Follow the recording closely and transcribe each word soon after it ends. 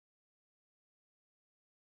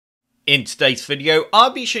In today's video, I'll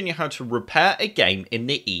be showing you how to repair a game in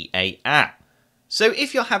the EA app. So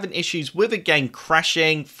if you're having issues with a game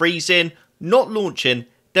crashing, freezing, not launching,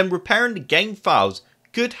 then repairing the game files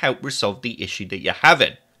could help resolve the issue that you're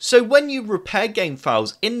having. So when you repair game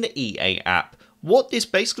files in the EA app, what this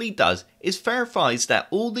basically does is verifies that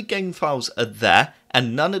all the game files are there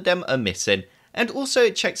and none of them are missing, and also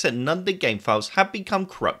it checks that none of the game files have become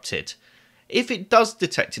corrupted. If it does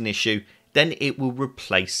detect an issue, then it will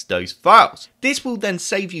replace those files. This will then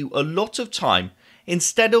save you a lot of time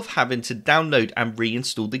instead of having to download and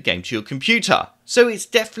reinstall the game to your computer. So it's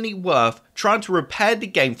definitely worth trying to repair the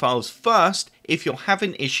game files first if you're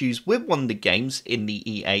having issues with one of the games in the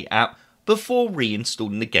EA app before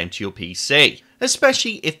reinstalling the game to your PC,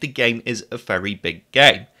 especially if the game is a very big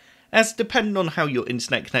game, as depending on how your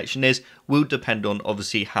internet connection is will depend on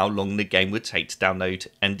obviously how long the game would take to download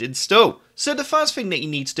and install. So the first thing that you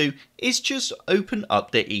need to do is just open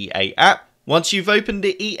up the EA app. Once you've opened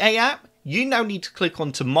the EA app, you now need to click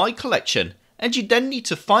onto My Collection, and you then need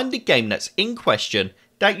to find the game that's in question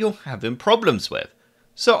that you're having problems with.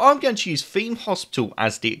 So I'm going to use Theme Hospital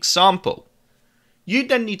as the example. You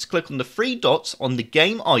then need to click on the three dots on the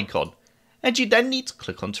game icon, and you then need to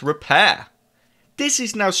click onto Repair. This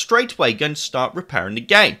is now straight away going to start repairing the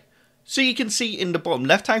game. So you can see in the bottom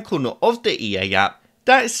left hand corner of the EA app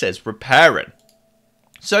that it says repairing.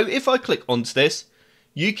 So if I click onto this,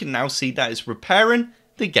 you can now see that it's repairing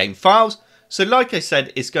the game files. So like I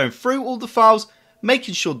said, it's going through all the files,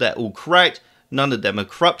 making sure they're all correct, none of them are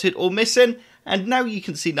corrupted or missing, and now you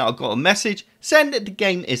can see that I've got a message saying that the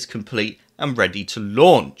game is complete and ready to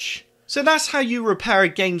launch. So that's how you repair a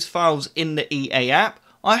game's files in the EA app.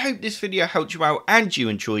 I hope this video helped you out and you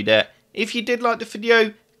enjoyed it. If you did like the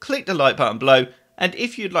video, click the like button below, and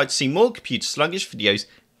if you'd like to see more computer sluggish videos,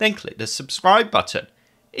 then click the subscribe button.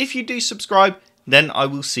 If you do subscribe, then I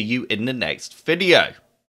will see you in the next video.